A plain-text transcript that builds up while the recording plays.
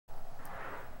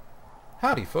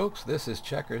Howdy folks, this is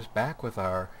Checkers back with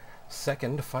our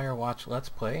second Firewatch Let's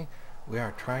Play. We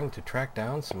are trying to track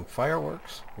down some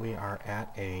fireworks. We are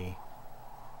at a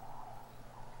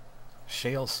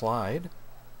shale slide,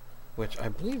 which I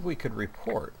believe we could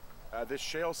report. This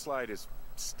shale slide is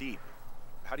steep.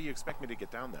 How do you expect me to get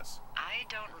down this? I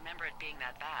don't remember it being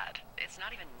that bad. It's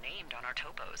not even named on our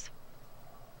topos.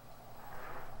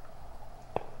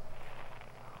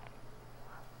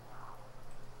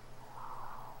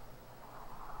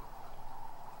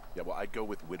 Yeah, well, I'd go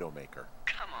with Widowmaker.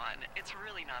 Come on, it's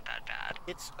really not that bad.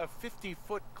 It's a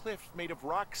 50-foot cliff made of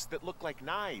rocks that look like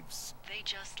knives. They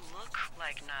just look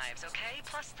like knives, okay?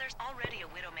 Plus, there's already a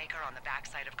Widowmaker on the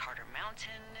backside of Carter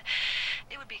Mountain.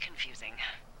 It would be confusing.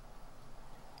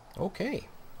 Okay.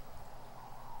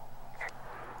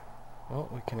 Well,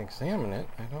 we can examine it.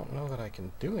 I don't know that I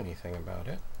can do anything about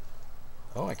it.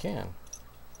 Oh, I can.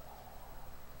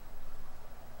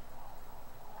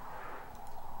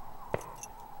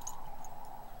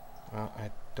 Well,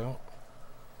 I don't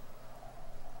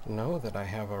know that I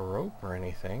have a rope or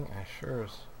anything. I sure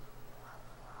as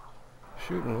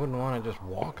shooting wouldn't want to just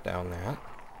walk down that.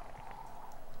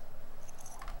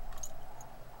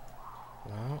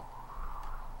 No.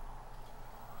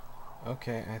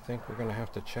 Okay, I think we're gonna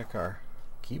have to check our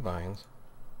keybinds.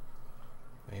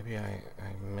 Maybe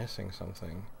I'm missing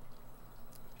something.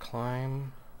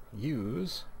 Climb,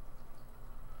 use.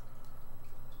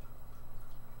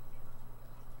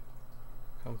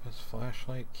 Compass,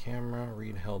 flashlight, camera,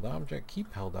 read held object,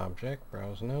 keep held object,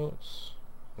 browse notes.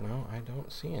 No, I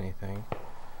don't see anything.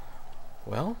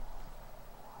 Well,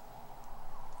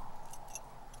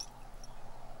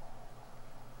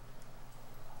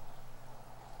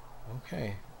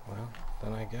 okay, well,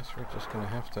 then I guess we're just gonna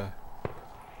have to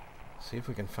see if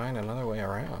we can find another way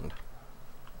around.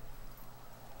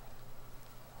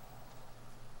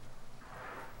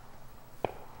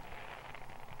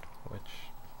 Which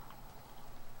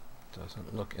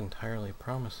doesn't look entirely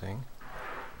promising.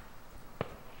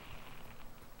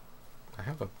 I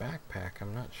have a backpack.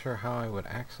 I'm not sure how I would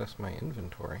access my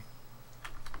inventory.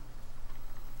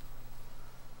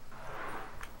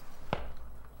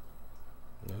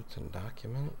 Notes and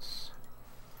documents.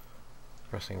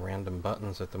 Pressing random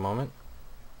buttons at the moment.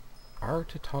 R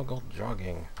to toggle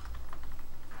jogging.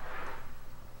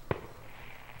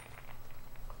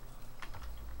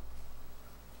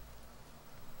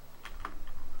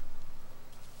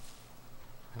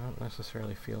 I don't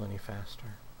necessarily feel any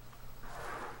faster,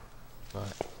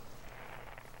 but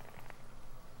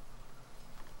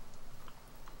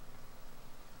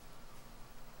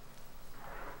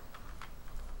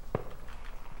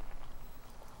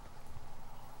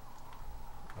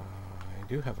I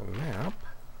do have a map.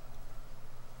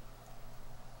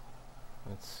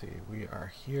 Let's see, we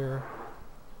are here.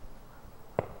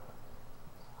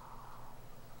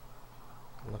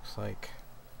 Looks like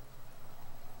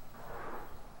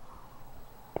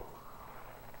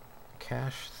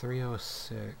Cache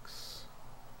 306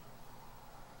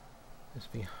 is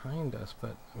behind us,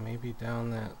 but maybe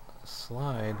down that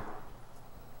slide.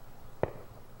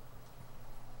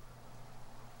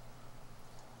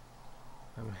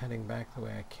 I'm heading back the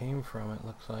way I came from, it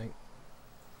looks like.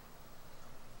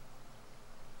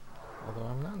 Although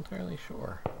I'm not entirely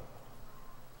sure.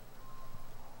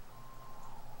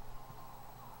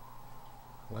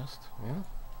 West, yeah.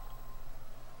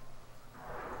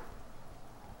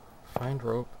 Find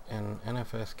rope in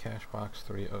NFS cache box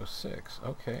 306.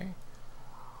 Okay.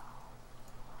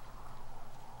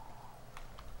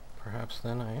 Perhaps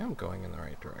then I am going in the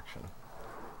right direction.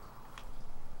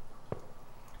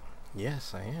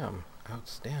 Yes, I am.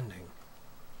 Outstanding.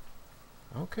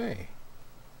 Okay.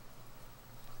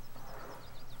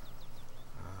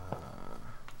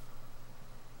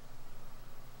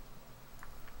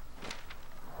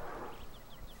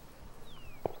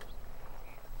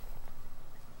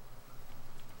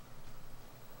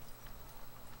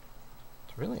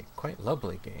 Really quite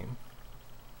lovely game.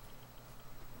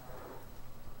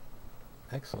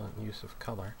 Excellent use of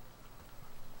color.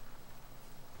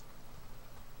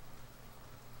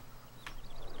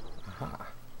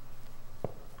 Aha.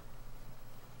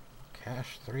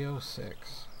 Cache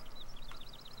 306.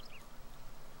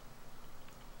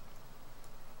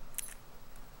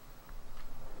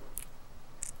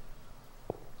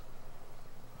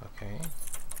 Okay.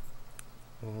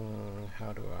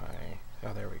 How do I...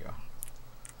 Oh, there we go.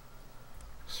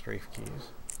 Strafe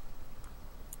keys.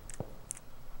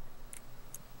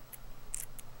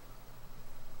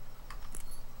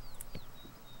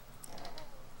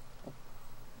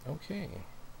 Okay.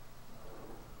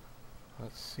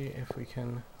 Let's see if we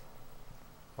can...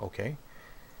 Okay.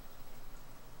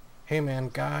 Hey man,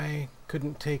 guy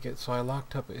couldn't take it, so I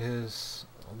locked up his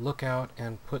lookout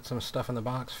and put some stuff in the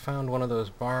box. Found one of those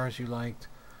bars you liked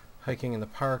hiking in the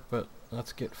park, but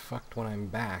let's get fucked when I'm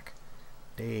back.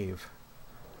 Dave,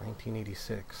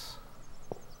 1986.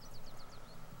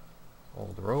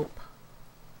 Old rope.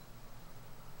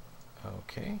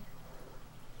 Okay.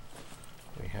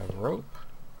 We have rope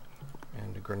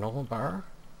and a granola bar.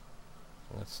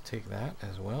 Let's take that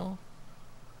as well.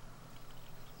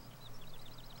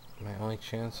 My only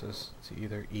chance is to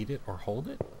either eat it or hold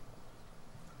it.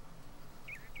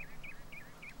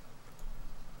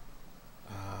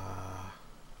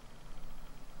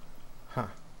 Huh.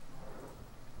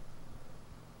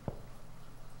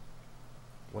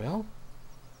 Well,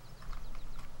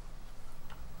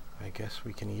 I guess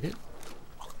we can eat it.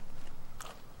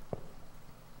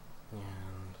 And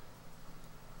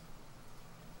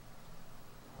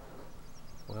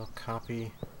we'll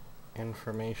copy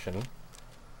information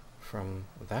from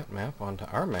that map onto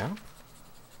our map.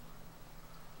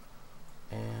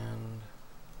 And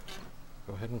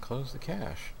go ahead and close the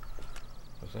cache.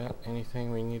 Was that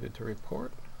anything we needed to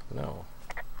report? No.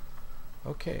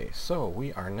 Okay, so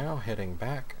we are now heading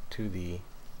back to the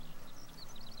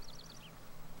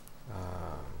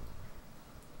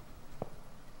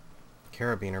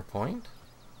carabiner point,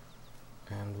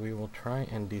 and we will try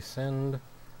and descend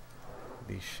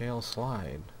the shale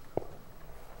slide.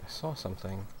 I saw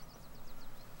something.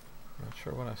 Not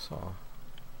sure what I saw.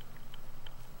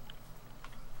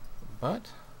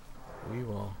 But we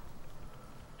will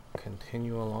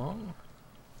continue along.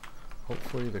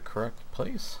 Hopefully the correct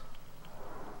place.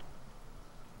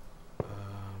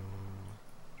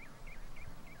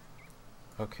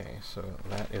 Okay, so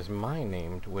that is my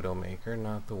named Widowmaker,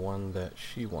 not the one that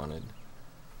she wanted.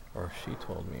 Or she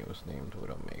told me it was named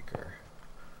Widowmaker.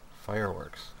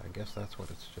 Fireworks. I guess that's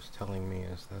what it's just telling me,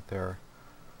 is that they're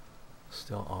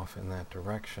still off in that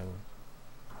direction.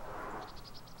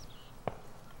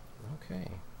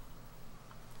 Okay.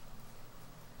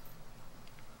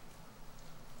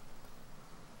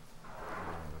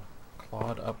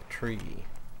 Clawed up tree.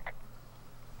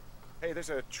 Hey,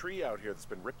 there's a tree out here that's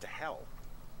been ripped to hell.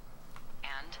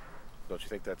 And? Don't you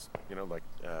think that's, you know, like,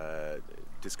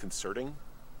 disconcerting?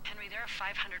 Henry, there are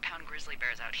 500-pound grizzly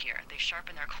bears out here. They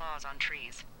sharpen their claws on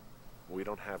trees. We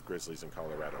don't have grizzlies in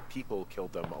Colorado. People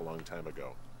killed them a long time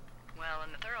ago. Well,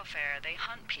 in the thoroughfare, they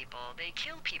hunt people, they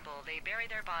kill people, they bury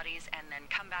their bodies, and then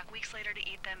come back weeks later to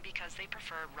eat them because they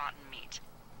prefer rotten meat.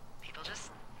 People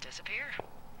just disappear.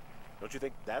 Don't you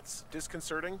think that's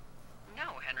disconcerting?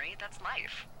 No, Henry, that's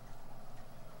life.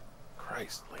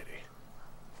 Christ, lady.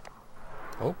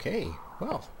 Okay,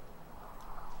 well.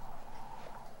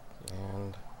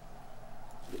 And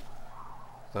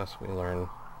thus we learn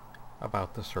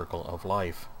about the circle of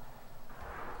life.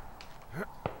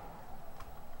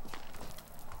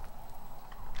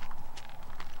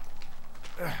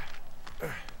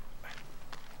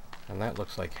 And that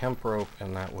looks like hemp rope,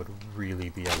 and that would really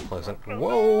be unpleasant.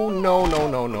 Whoa, no, no,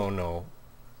 no, no, no.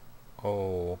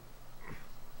 Oh.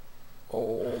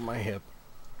 Oh, my hip.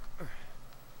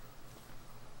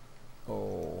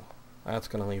 Oh, that's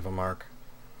gonna leave a mark.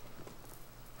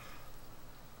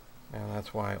 And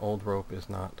that's why old rope is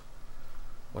not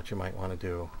what you might want to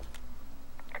do.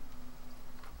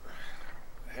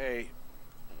 Hey.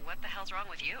 What the hell's wrong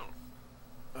with you?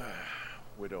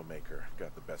 Widowmaker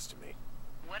got the best of me.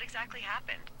 What exactly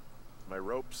happened? My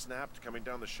rope snapped coming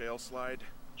down the shale slide.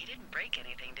 You didn't break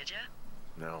anything, did you?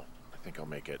 No, I think I'll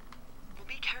make it. Well,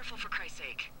 be careful for Christ's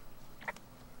sake.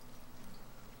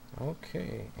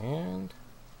 Okay, and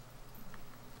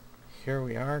here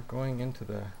we are going into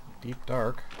the deep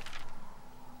dark.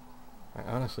 I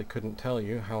honestly couldn't tell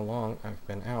you how long I've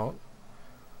been out.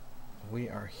 We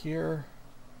are here.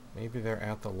 Maybe they're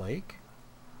at the lake.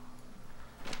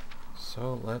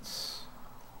 So let's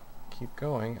keep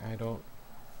going. I don't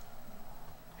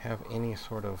have any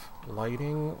sort of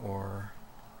lighting, or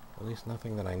at least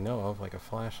nothing that I know of, like a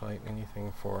flashlight,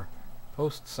 anything for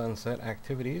post-sunset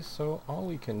activities, so all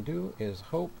we can do is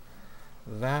hope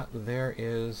that there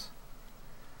is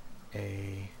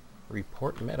a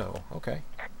report meadow. Okay.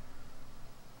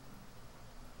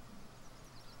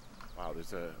 Wow,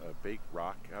 there's a big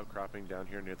rock outcropping down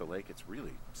here near the lake. It's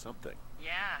really something.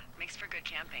 Yeah, makes for good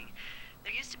camping.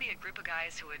 There used to be a group of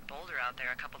guys who would boulder out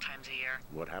there a couple times a year.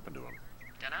 What happened to him?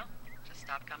 Dunno, just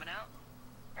stopped coming out.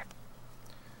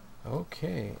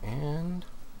 Okay, and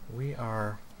we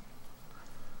are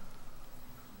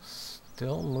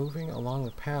still moving along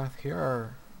the path. Here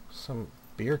are some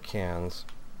beer cans.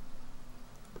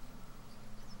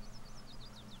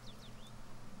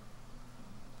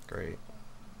 Great.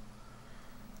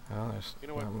 Well, there's You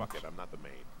know what? not Fuck much. it. I'm not the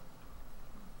maid.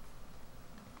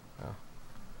 Oh.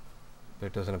 There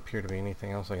doesn't appear to be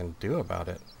anything else I can do about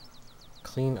it.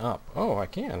 Clean up. Oh, I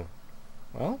can.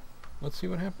 Well, let's see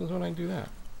what happens when I do that.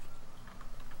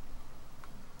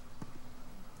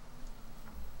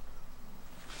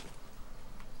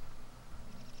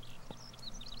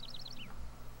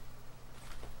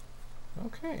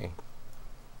 Okay.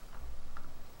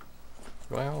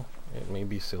 Well, it may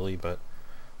be silly, but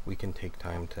we can take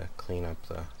time to clean up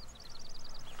the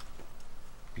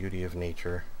beauty of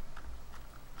nature,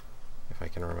 if I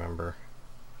can remember.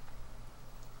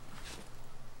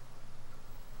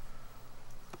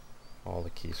 All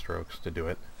the keystrokes to do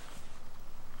it.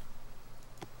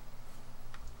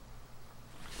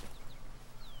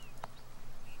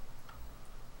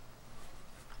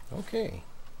 Okay.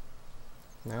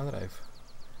 Now that I've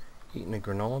eaten a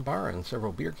granola bar and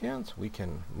several beer cans, we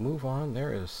can move on.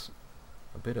 There is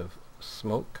a bit of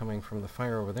smoke coming from the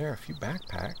fire over there. A few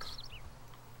backpacks.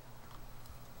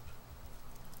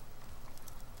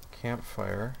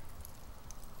 Campfire.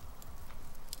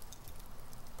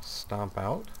 Stomp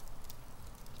out.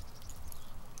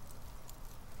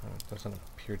 It doesn't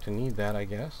appear to need that, I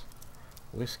guess.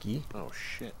 Whiskey. Oh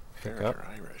shit. Pick Ferret up. or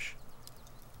Irish.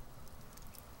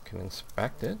 Can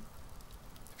inspect it.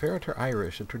 Ferret or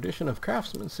Irish, a tradition of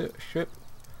craftsmanship,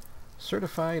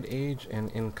 certified age,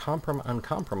 and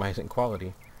uncompromising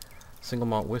quality. Single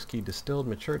malt whiskey distilled,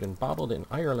 matured, and bottled in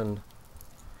Ireland.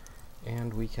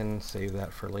 And we can save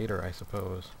that for later, I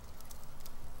suppose.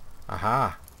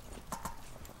 Aha!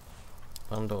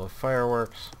 Bundle of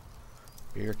fireworks.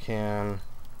 Beer can.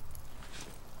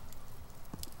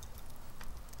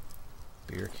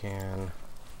 Beer can.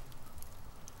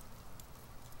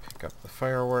 Pick up the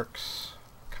fireworks.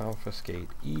 Confiscate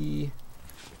E.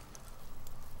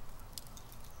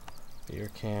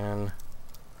 Beer can.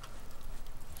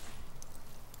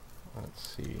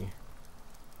 Let's see.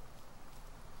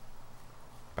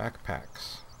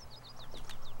 Backpacks.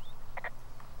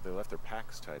 They left their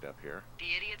packs tied up here. The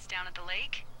idiots down at the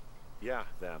lake? Yeah,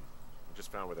 them. I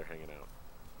just found where they're hanging out.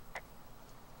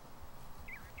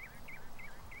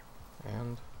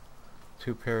 And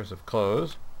 2 pairs of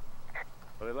clothes.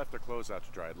 Well, they left their clothes out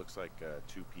to dry. It looks like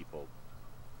 2 people.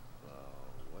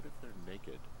 What if they're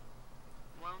naked?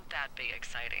 Won't that be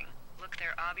exciting? Look,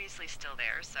 they're obviously still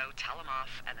there, so tell them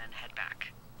off and then head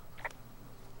back.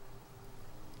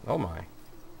 Oh my.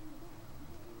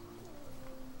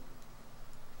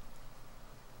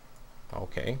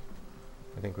 Okay.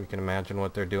 I think we can imagine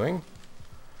what they're doing.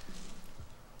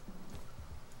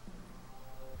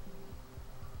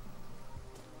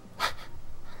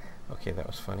 Okay, that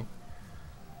was funny.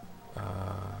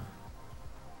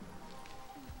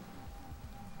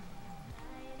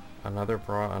 Another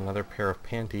bra, another pair of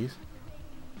panties.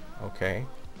 Okay.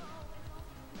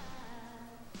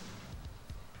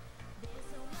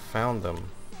 Found them.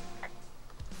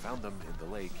 Found them in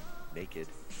the lake, naked.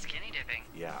 Skinny dipping.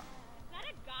 Yeah. Is that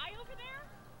a guy over there?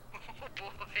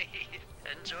 Oh boy.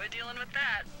 Enjoy dealing with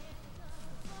that.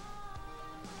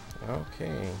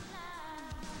 Okay.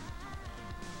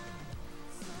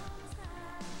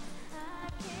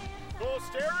 Full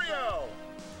stereo!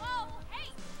 Whoa, hey,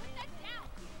 put that down.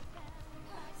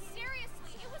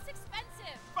 Seriously, it was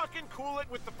expensive. Fucking cool it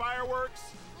with the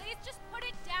fireworks. Please just put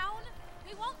it down.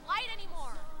 We won't light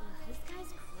anymore. This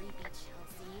guy's creepy,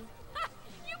 Chelsea. Ha!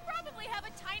 You probably have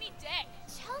a tiny dick.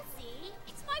 Chelsea?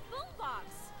 It's my boombox.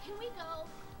 Can we go?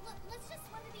 Let's just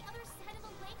swim to the other side of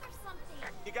the lake or something.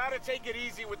 You gotta take it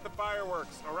easy with the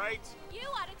fireworks, alright? You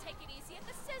ought to take it easy at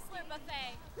the Sizzler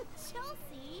buffet.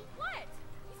 Chelsea? What?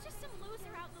 He's just some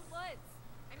loser out in the woods.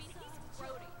 I mean, he's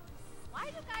grody. Why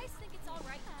do guys think it's all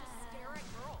right to just stare at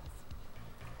girls?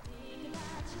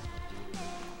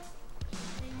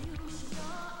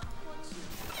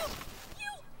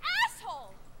 You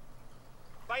asshole!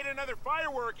 Light another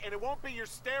firework and it won't be your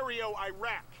stereo I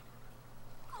wreck.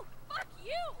 Oh, fuck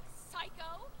you,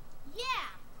 psycho! Yeah,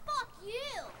 fuck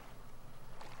you!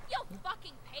 You'll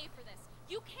fucking pay for this.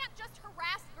 You can't just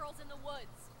harass girls in the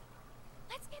woods.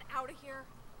 Let's get out of here.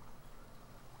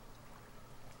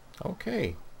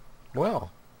 Okay.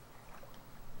 Well.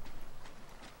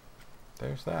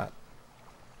 There's that.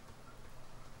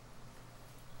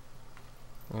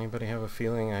 Anybody have a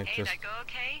feeling I Hey, just... that go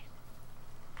okay?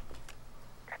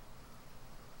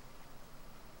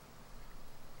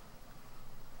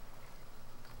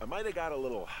 I might have got a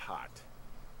little hot.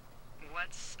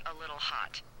 What's a little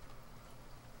hot?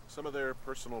 Some of their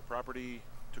personal property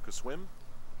took a swim.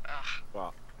 Ugh,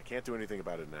 Well, I can't do anything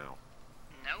about it now.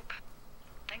 nope.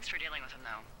 Thanks for dealing with him,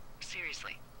 though.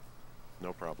 Seriously.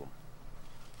 No problem.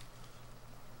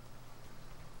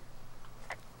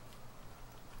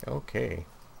 Okay.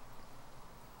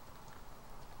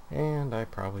 And I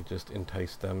probably just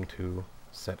enticed them to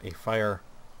set a fire.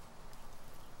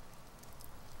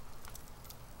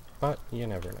 But you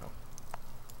never know.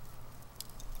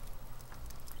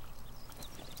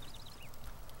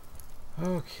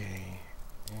 Okay.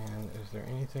 And is there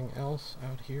anything else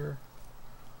out here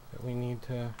that we need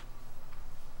to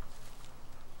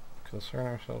concern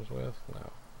ourselves with?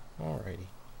 No. Alrighty.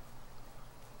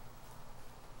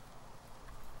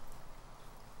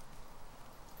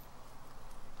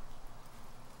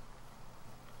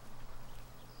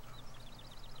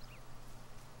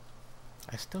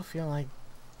 I still feel like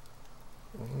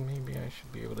maybe I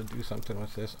should be able to do something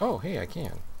with this. Oh, hey, I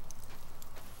can.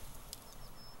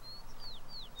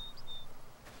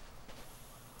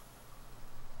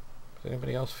 Does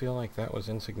anybody else feel like that was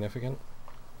insignificant?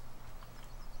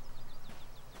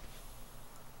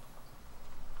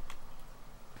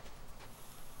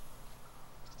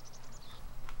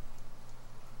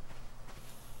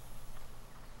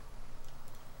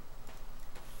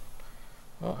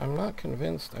 Well, I'm not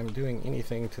convinced I'm doing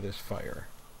anything to this fire,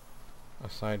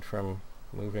 aside from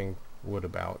moving wood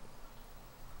about.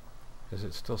 Is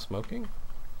it still smoking?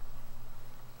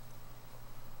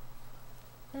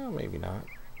 Well, maybe not.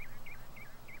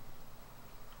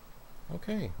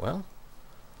 Okay, well,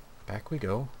 back we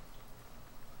go.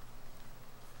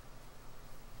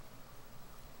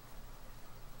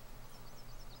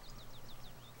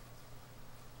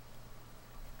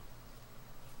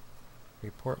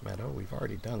 Report meadow, we've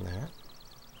already done that.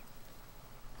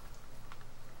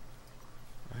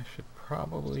 I should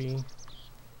probably...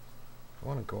 I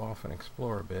want to go off and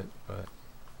explore a bit, but...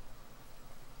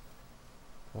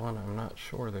 One, I'm not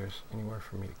sure there's anywhere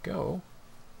for me to go.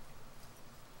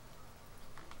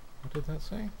 What did that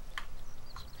say?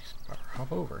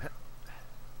 Hop over.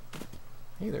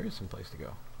 Hey, there is some place to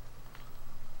go.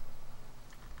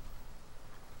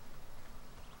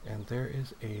 And there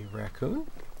is a raccoon?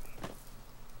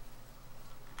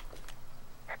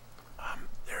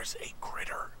 There's a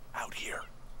critter out here.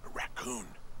 A raccoon.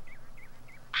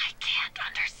 I can't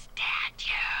understand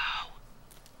you.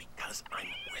 Because I'm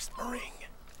whispering.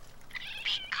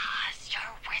 Because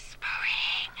you're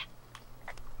whispering.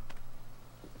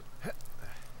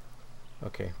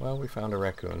 Okay, well, we found a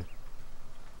raccoon.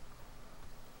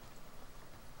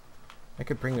 I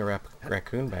could bring the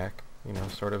raccoon back, you know,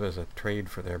 sort of as a trade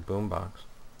for their boombox.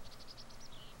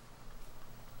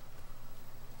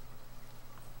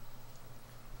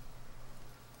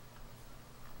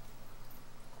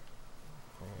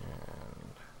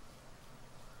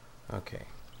 Okay.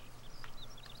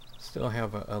 Still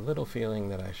have a little feeling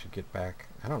that I should get back.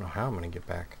 I don't know how I'm going to get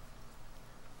back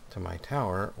to my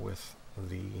tower with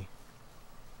the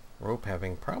rope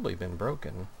having probably been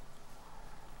broken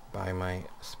by my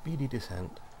speedy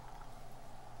descent.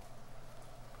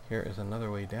 Here is another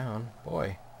way down.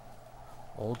 Boy,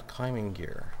 old climbing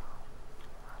gear.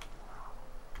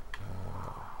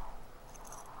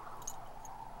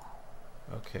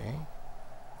 Okay.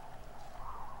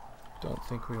 Don't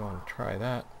think we want to try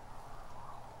that.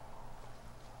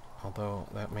 Although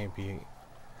that may be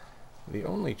the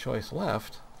only choice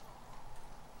left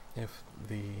if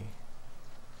the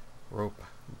rope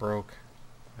broke.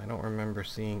 I don't remember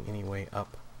seeing any way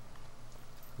up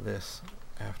this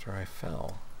after I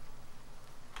fell.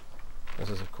 This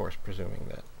is of course presuming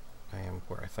that I am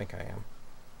where I think I am,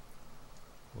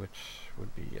 which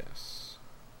would be yes.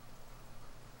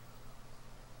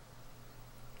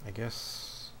 I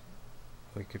guess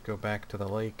we could go back to the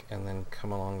lake and then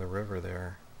come along the river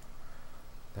there.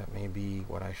 That may be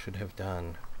what I should have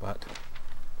done, but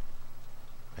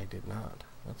I did not.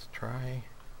 Let's try.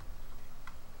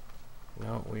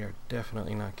 No, we are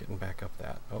definitely not getting back up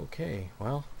that. Okay,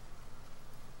 well,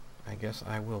 I guess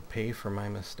I will pay for my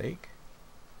mistake.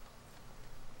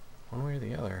 One way or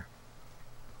the other.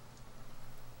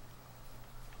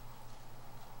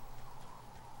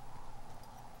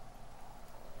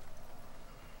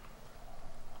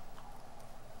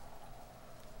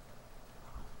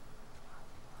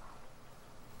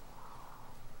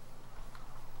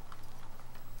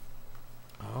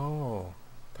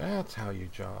 That's how you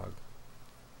jog.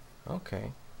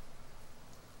 Okay.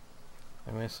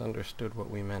 I misunderstood what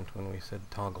we meant when we said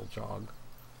toggle jog.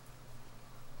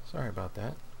 Sorry about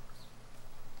that.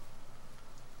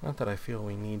 Not that I feel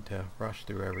we need to rush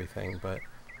through everything, but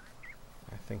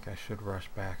I think I should rush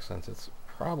back since it's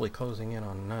probably closing in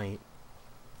on night.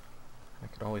 I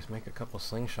could always make a couple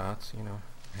slingshots, you know,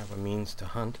 have a means to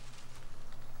hunt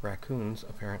raccoons,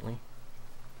 apparently.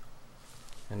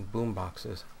 And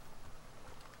boomboxes.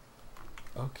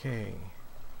 Okay.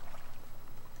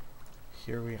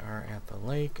 here we are at the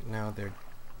lake. Now there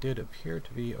did appear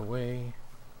to be a way,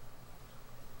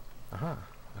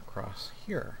 across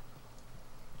here.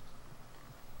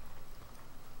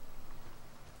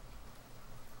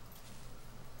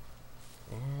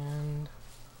 And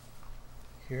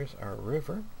here's our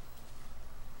river.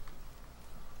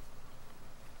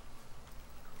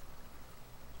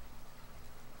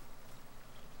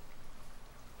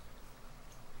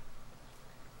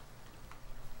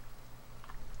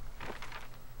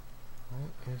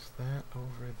 What is that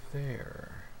over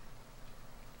there?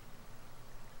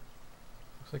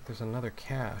 Looks like there's another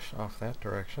cache off that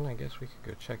direction. I guess we could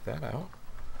go check that out.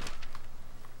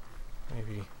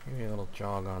 Maybe a little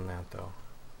jog on that though.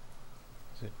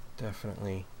 It's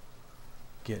definitely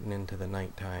getting into the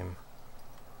nighttime,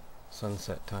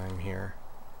 sunset time here.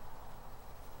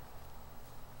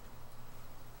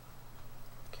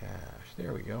 Cache,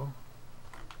 there we go.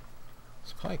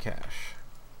 Supply cache.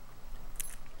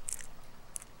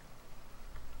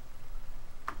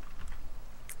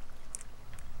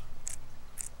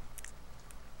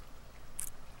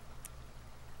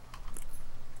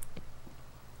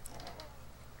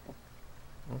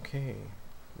 Okay,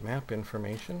 map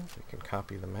information. We can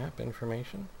copy the map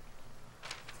information.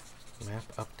 Map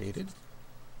updated.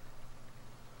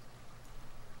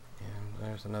 And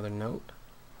there's another note.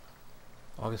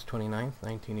 August 29th,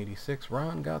 1986.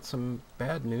 Ron got some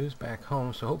bad news back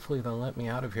home, so hopefully they'll let me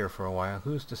out of here for a while.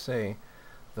 Who's to say,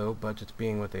 though, budgets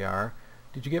being what they are.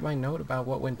 Did you get my note about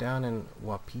what went down in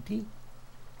Wapiti?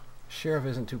 Sheriff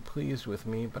isn't too pleased with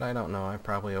me, but I don't know. I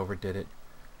probably overdid it.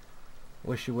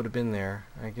 Wish you would have been there.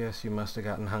 I guess you must have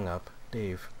gotten hung up.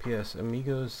 Dave. P.S.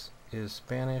 Amigos is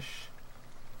Spanish.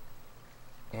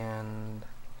 And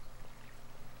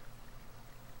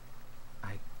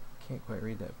I can't quite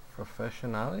read that.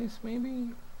 Professionales, maybe?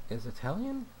 Is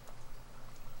Italian?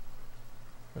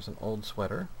 There's an old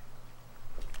sweater.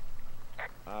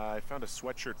 I found a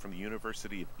sweatshirt from the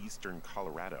University of Eastern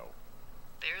Colorado.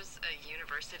 There's a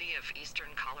University of Eastern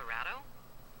Colorado?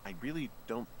 I really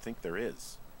don't think there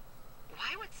is.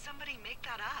 Why would somebody make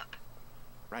that up?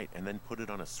 Right, and then put it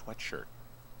on a sweatshirt.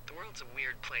 The world's a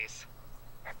weird place.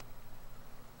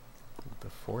 The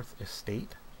Fourth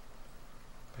Estate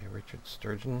by Richard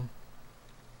Sturgeon.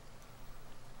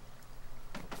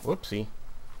 Whoopsie.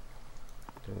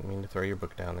 Didn't mean to throw your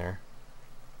book down there.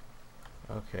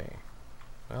 Okay.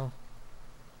 Well,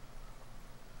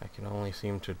 I can only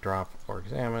seem to drop or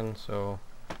examine, so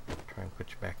I'll try and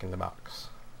put you back in the box.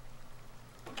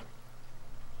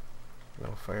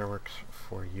 No fireworks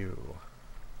for you.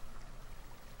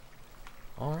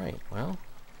 Alright, well,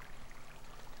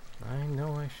 I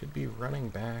know I should be running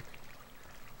back,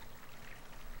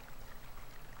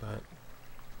 but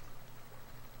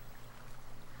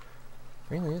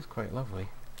really is quite lovely.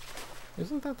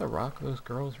 Isn't that the rock those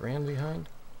girls ran behind?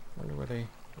 Wonder where they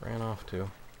ran off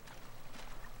to.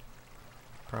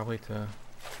 Probably to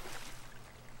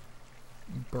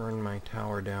burn my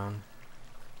tower down.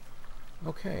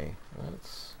 Okay,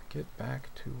 let's get back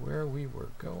to where we were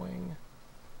going.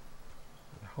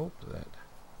 I hope that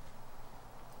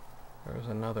there's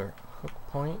another hook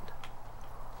point,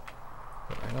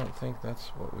 but I don't think that's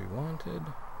what we wanted.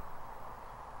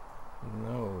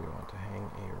 No, we want to hang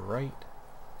a right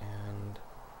and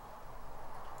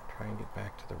try and get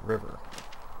back to the river.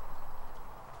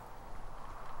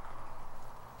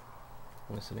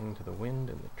 Listening to the wind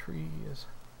in the trees.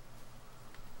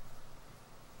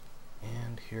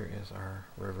 And here is our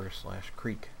river /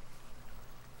 creek.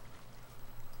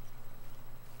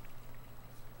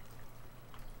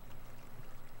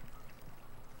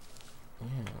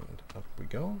 And up we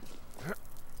go.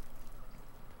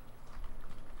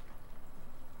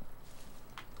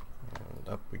 And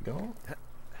up we go.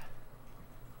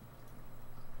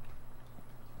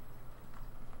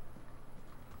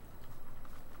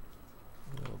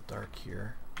 A little dark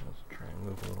here. Let's try and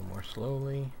move a little more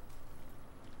slowly.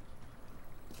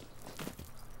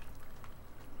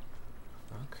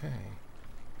 Okay.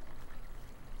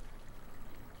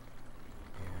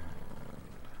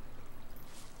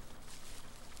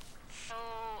 So,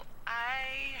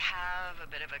 I have a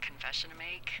bit of a confession to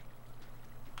make.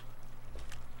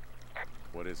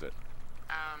 What is it?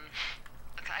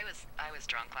 Look, I was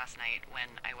drunk last night when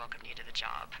I welcomed you to the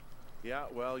job. Yeah,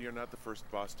 well, you're not the first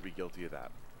boss to be guilty of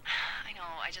that. I know,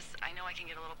 I know I can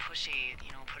get a little pushy,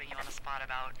 you know, putting you on the spot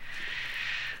about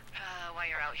why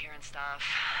you're out here and stuff.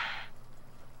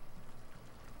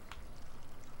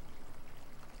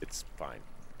 It's fine.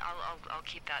 I'll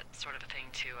keep that sort of a thing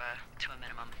to a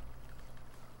minimum.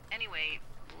 Anyway,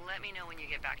 let me know when you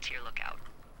get back to your lookout.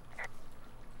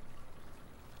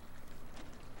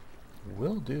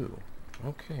 Will do.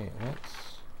 Okay,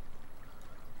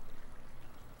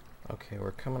 okay,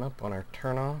 we're coming up on our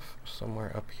turnoff,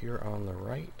 somewhere up here on the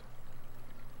right.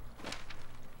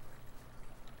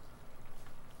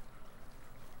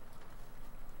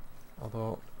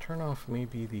 Although, turnoff may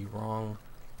be the wrong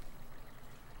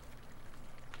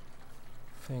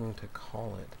thing to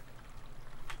call it.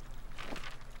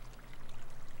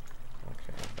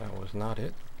 Okay, that was not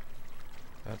it.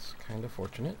 That's kind of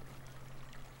fortunate.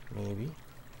 Maybe.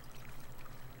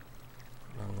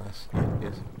 Unless it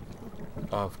is,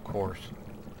 of course,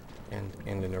 and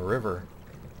in a river,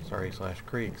 sorry, slash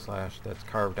creek, slash that's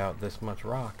carved out this much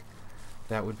rock,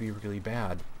 that would be really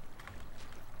bad.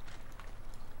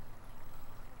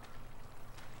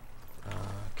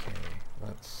 Okay,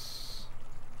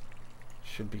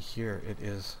 should be here. It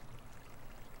is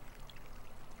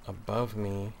above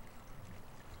me.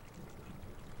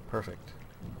 Perfect.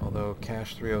 Although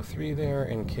cache 303 there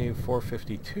and cave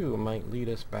 452 might lead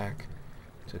us back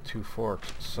to Two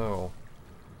Forks, so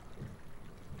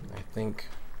I think,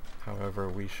 however,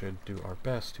 we should do our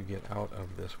best to get out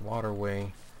of this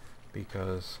waterway,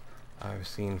 because I've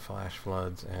seen flash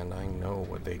floods and I know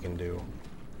what they can do,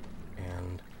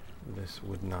 and this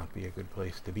would not be a good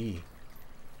place to be.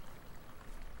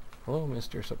 Hello,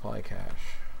 Mr. Supply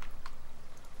Cache.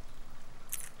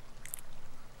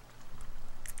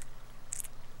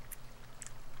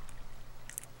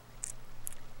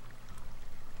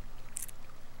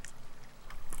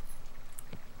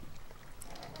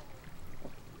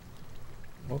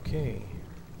 Okay.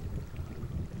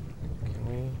 Can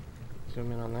we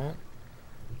zoom in on that?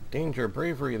 Danger,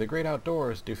 bravery, the great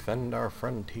outdoors, defend our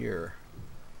frontier.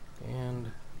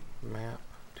 And map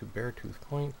to Beartooth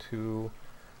Point to...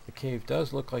 The cave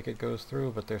does look like it goes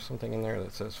through, but there's something in there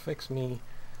that says fix me.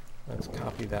 Let's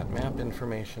copy that map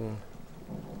information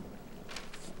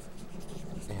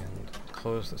and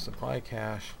close the supply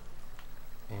cache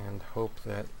and hope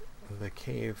that the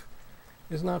cave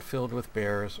is not filled with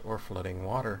bears or flooding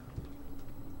water,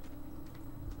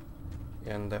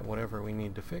 and that whatever we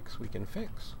need to fix, we can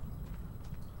fix,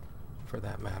 for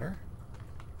that matter.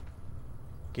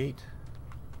 Gate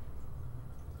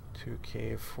to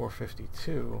cave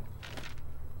 452.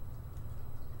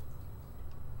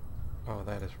 Oh,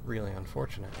 that is really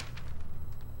unfortunate.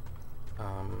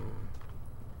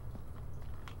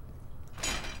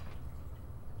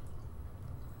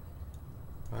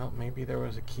 Well, maybe there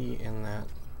was a key in that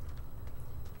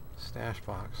stash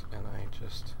box, and I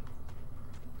just...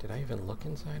 Did I even look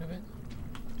inside of it?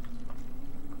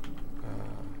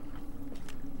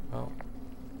 Well...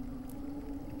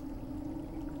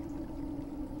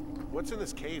 What's in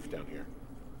this cave down here?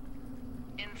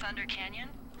 In Thunder Canyon?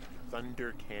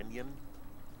 Thunder Canyon?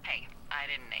 Hey, I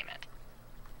didn't name it.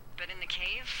 But in the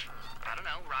cave, I don't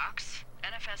know, rocks?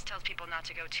 NFS tells people not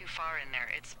to go too far in there.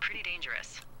 It's pretty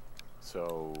dangerous.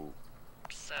 So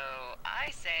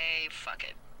I say, fuck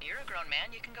it. You're a grown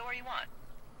man, you can go where you want.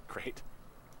 great.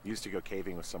 Used to go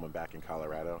caving with someone back in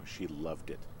Colorado. She loved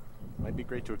it. Might be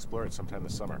great to explore it sometime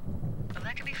this summer. Well,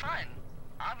 that could be fun.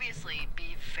 Obviously,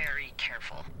 be very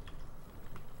careful.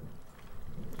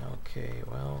 Okay,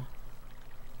 well...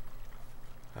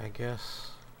 I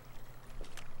guess...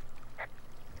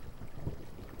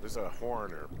 There's a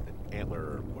horn or an antler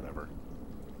or whatever.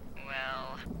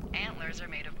 Well, antlers are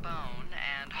made of bone,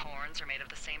 and horns are made of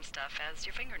the same stuff as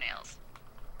your fingernails.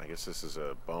 I guess this is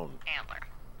a bone. Antler.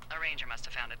 A ranger must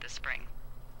have found it this spring.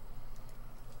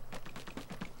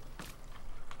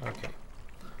 Okay.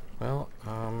 Well,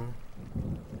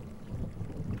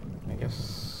 I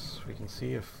guess we can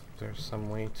see if there's some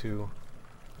way to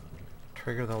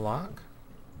trigger the lock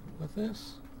with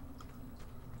this.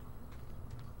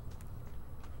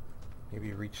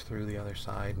 Maybe reach through the other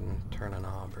side and turn a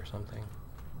knob or something.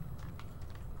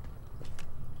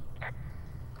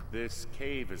 This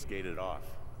cave is gated off.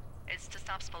 It's to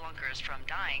stop spelunkers from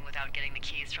dying without getting the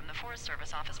keys from the Forest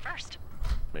Service office first.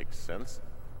 Makes sense.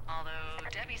 Although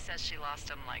Debbie says she lost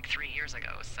them like 3 years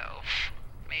ago, so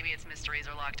maybe its mysteries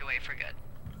are locked away for good.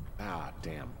 Ah,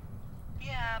 damn.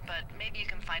 Yeah, but maybe you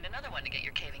can find another one to get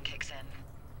your caving kicks in.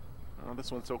 Oh,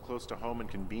 this one's so close to home and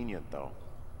convenient, though.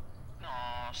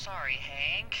 Aw, sorry,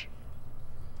 Hank.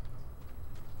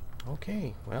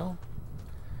 Okay, well,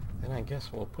 then I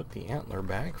guess we'll put the antler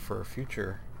back for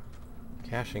future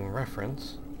caching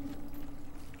reference.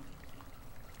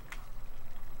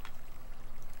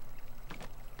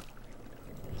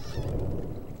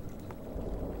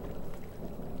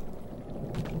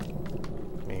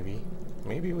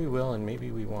 Maybe we will and maybe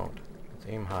we won't. Let's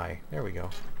aim high. There we go.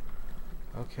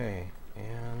 Okay,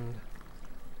 and...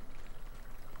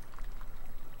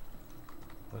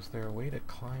 Was there a way to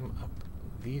climb up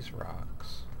these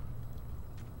rocks.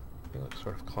 They look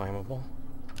sort of climbable.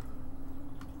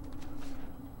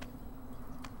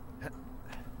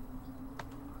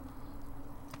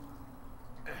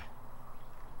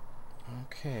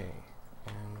 Okay,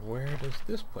 and where does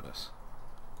this put us?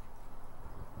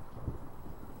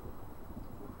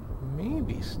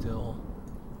 Maybe still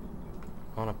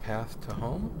on a path to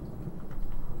home?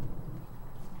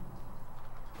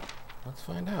 Let's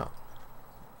find out.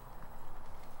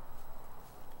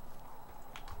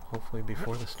 Hopefully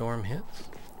before the storm hits.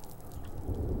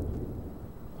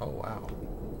 Oh wow.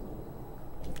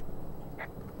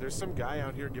 There's some guy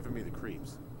out here giving me the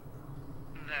creeps.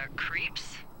 The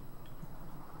creeps?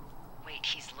 Wait,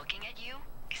 he's looking at you?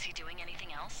 Is he doing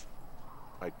anything else?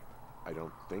 I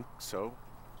don't think so.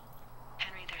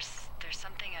 Henry, there's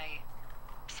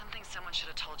something someone should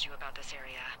have told you about this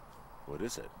area. What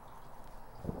is it?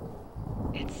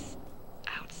 It's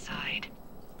outside.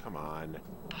 Come on.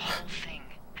 The whole thing.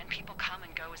 And people come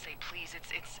and go as they please.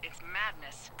 It's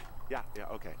madness. Yeah,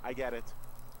 okay, I get it.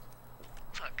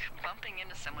 Look, bumping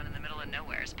into someone in the middle of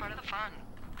nowhere is part of the fun.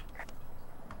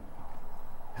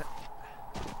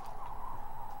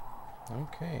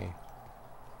 Okay.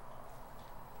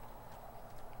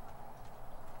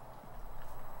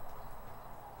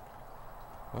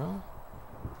 Well,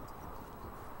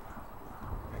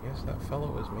 I guess that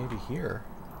fellow is maybe here.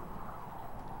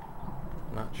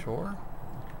 Not sure.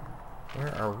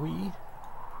 Where are we?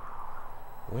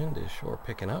 Wind is sure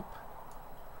picking up.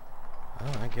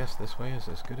 Well, I guess this way is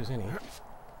as good as any.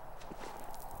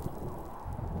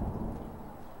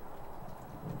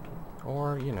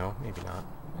 Or, you know, maybe not.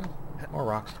 More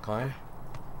rocks to climb.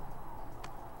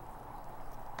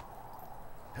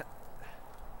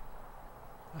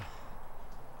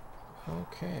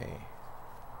 Okay.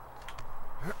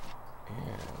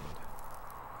 And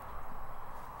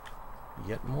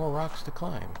yet more rocks to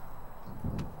climb.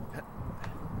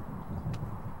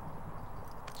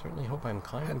 Certainly hope I'm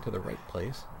climbing to the right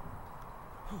place.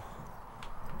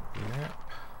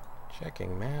 Map.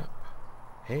 Checking map.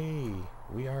 Hey,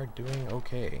 we are doing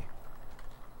okay.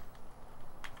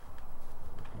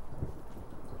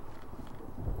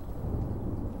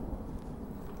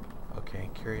 Okay,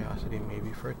 curiosity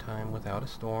maybe for a time without a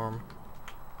storm.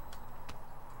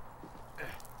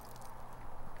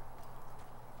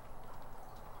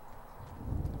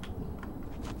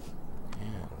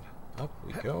 And up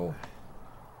we go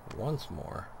once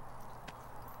more.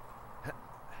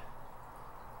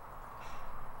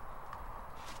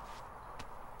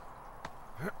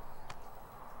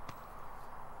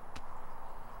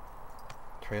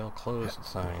 Trail closed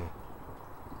sign.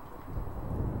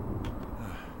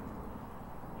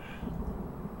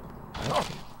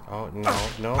 Oh, no,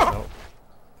 no,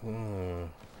 no.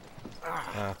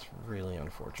 That's really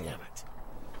unfortunate. Damn it.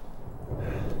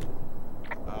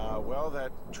 Well,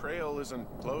 that trail isn't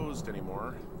closed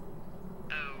anymore.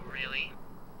 Oh, really?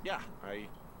 Yeah, I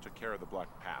took care of the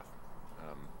blocked path.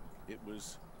 It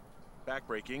was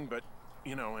backbreaking, but,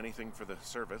 you know, anything for the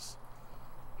service.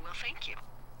 Well, thank you.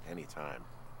 Anytime.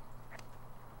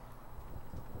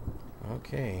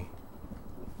 Okay.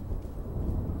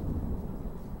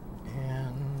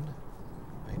 And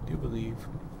I do believe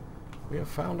we have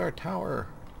found our tower.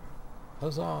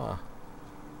 Huzzah!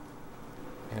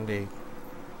 And a...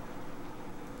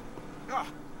 Ah!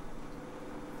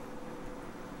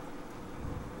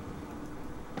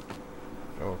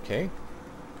 Okay.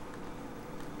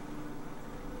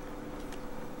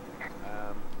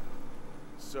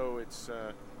 So it's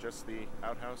just the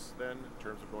outhouse then, in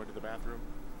terms of going to the bathroom?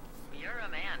 You're a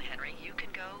man, Henry. You can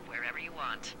go wherever you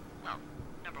want. Well,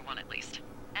 number one at least.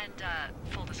 And,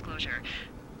 full disclosure,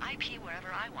 I pee wherever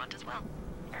I want as well.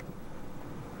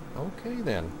 Okay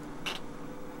then.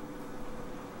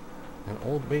 An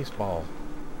old baseball.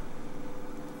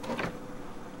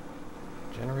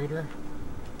 Generator?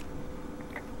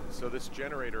 So this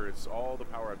generator is all the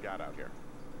power I've got out here.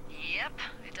 Yep,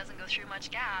 it doesn't go through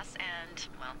much gas, and,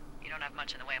 well, you don't have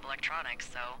much in the way of electronics,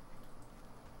 so...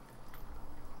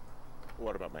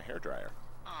 What about my hairdryer?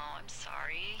 Oh, I'm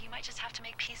sorry. You might just have to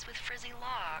make peace with frizzy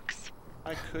locks.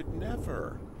 I could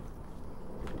never.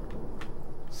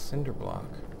 Cinder block.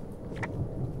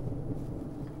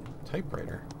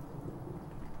 Typewriter.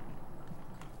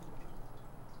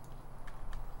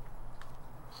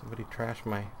 Somebody trashed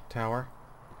my tower.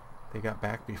 They got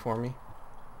back before me.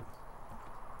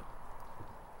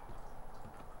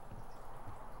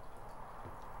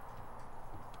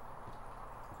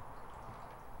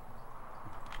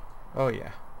 Oh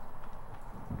yeah.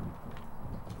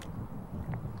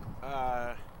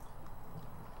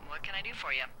 What can I do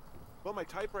for you? Well, my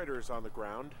typewriter is on the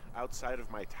ground outside of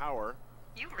my tower.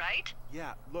 You right?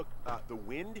 Yeah, look, the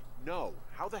wind? No.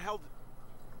 How the hell...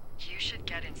 You should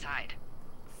get inside.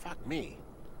 Fuck me.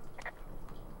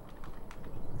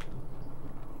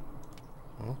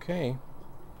 Okay.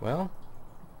 Well,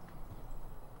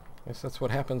 guess that's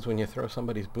what happens when you throw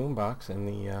somebody's boombox in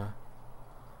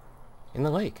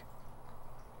the lake.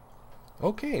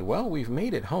 Okay, well, we've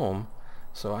made it home,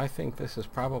 so I think this is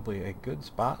probably a good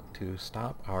spot to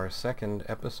stop our second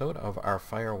episode of our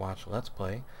Firewatch Let's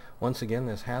Play. Once again,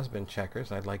 this has been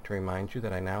Checkers. I'd like to remind you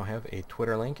that I now have a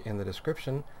Twitter link in the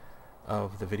description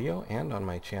of the video and on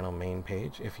my channel main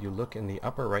page. If you look in the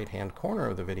upper right hand corner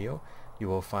of the video, you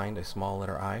will find a small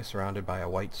letter I surrounded by a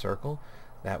white circle.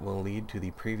 That will lead to the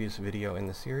previous video in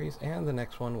the series and the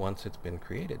next one once it's been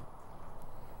created.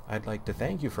 I'd like to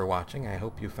thank you for watching. I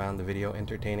hope you found the video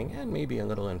entertaining and maybe a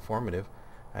little informative.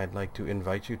 I'd like to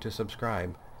invite you to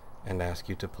subscribe and ask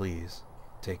you to please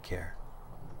take care.